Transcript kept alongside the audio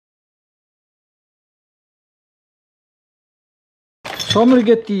So I'm going to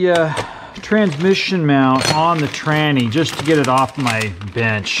get the transmission mount on the tranny just to get it off my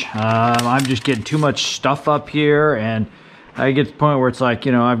bench. I'm just getting too much stuff up here, and I get to the point where it's like,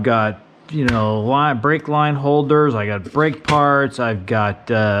 you know, I've got, you know, brake line holders, I got brake parts, I've got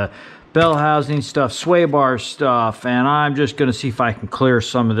bell housing stuff, sway bar stuff, and I'm just going to see if I can clear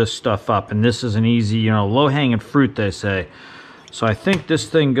some of this stuff up. And this is an easy, you know, low-hanging fruit, they say. So I think this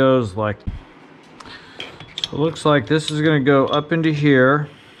thing goes like, so it looks like this is going to go up into here.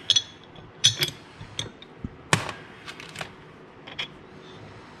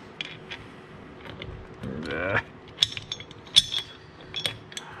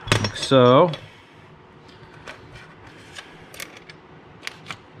 Like so.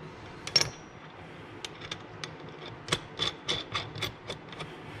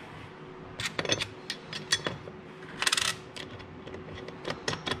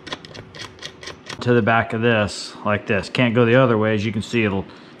 To the back of this, like this. Can't go the other way. As you can see, it'll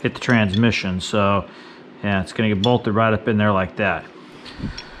hit the transmission. So yeah, it's gonna get bolted right up in there like that.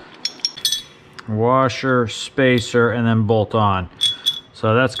 Washer, spacer, and then bolt on.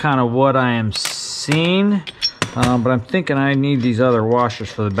 So that's kind of what I am seeing, but I'm thinking I need these other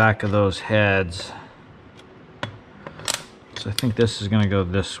washers for the back of those heads. So I think this is gonna go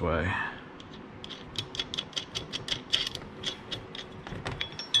this way.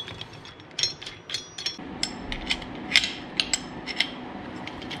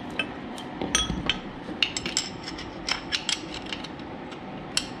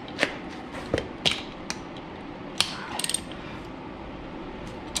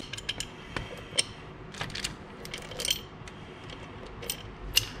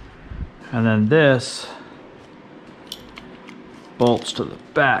 And then this bolts to the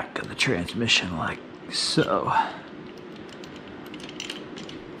back of the transmission like so.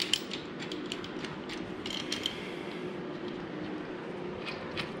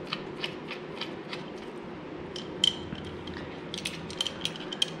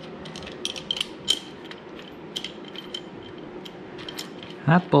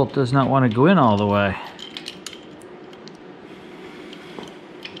 That bolt does not want to go in all the way.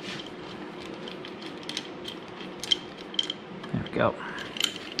 There we go.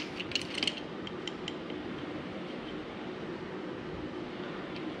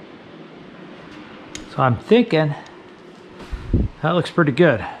 So I'm thinking that looks pretty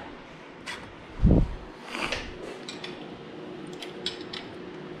good.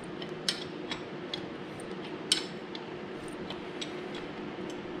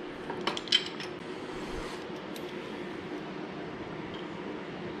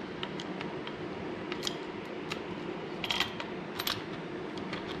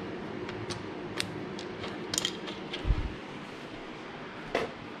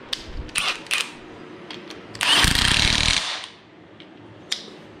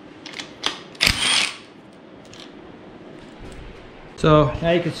 So now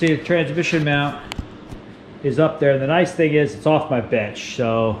you can see the transmission mount is up there. The nice thing is it's off my bench.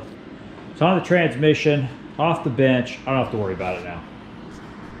 So it's on the transmission, off the bench. I don't have to worry about it now.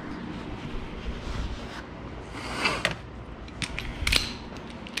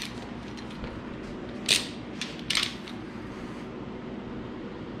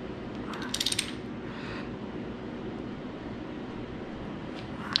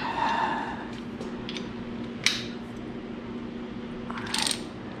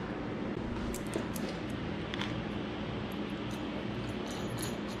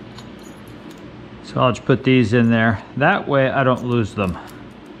 So I'll just put these in there. That way I don't lose them.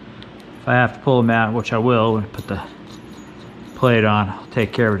 If I have to pull them out, which I will when I put the plate on, I'll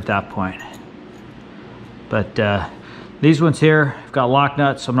take care of it at that point. But these ones here have got lock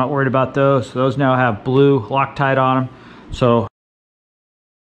nuts, so I'm not worried about those. Those now have blue Loctite on them. So